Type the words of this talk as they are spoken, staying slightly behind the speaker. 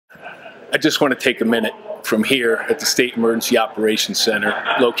I just want to take a minute from here at the State Emergency Operations Center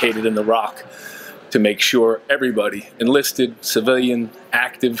located in the Rock to make sure everybody, enlisted, civilian,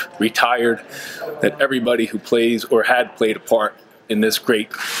 active, retired, that everybody who plays or had played a part in this great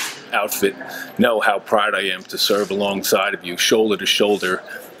outfit know how proud I am to serve alongside of you, shoulder to shoulder,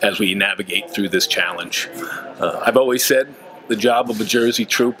 as we navigate through this challenge. I've always said the job of a Jersey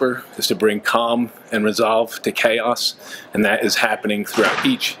trooper is to bring calm and resolve to chaos, and that is happening throughout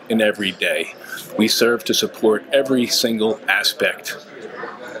each and every day. We serve to support every single aspect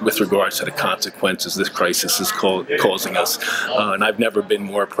with regards to the consequences this crisis is causing us. And I've never been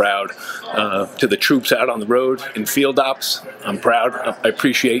more proud to the troops out on the road in field ops. I'm proud. I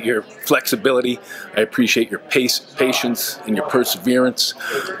appreciate your flexibility. I appreciate your patience and your perseverance.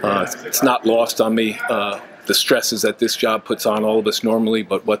 It's not lost on me the stresses that this job puts on all of us normally,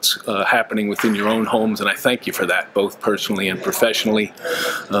 but what's happening within your own homes, and I thank you for that, both personally and professionally.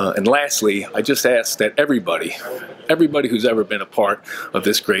 And lastly, I just ask that everybody who's ever been a part of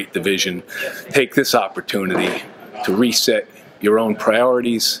this great division, take this opportunity to reset your own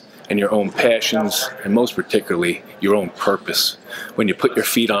priorities and your own passions, and most particularly, your own purpose. When you put your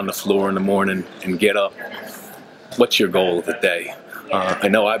feet on the floor in the morning and get up, what's your goal of the day? I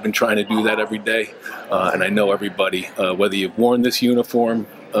know I've been trying to do that every day, and I know everybody, whether you've worn this uniform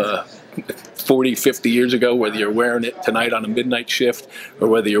 40, 50 years ago, whether you're wearing it tonight on a midnight shift, or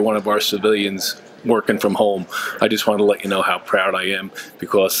whether you're one of our civilians working from home, I just want to let you know how proud I am,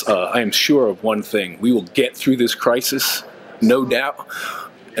 because I am sure of one thing: we will get through this crisis, no doubt.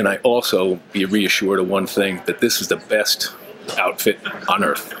 And I also be reassured of one thing, that this is the best outfit on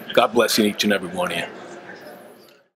earth. God bless each and every one of you.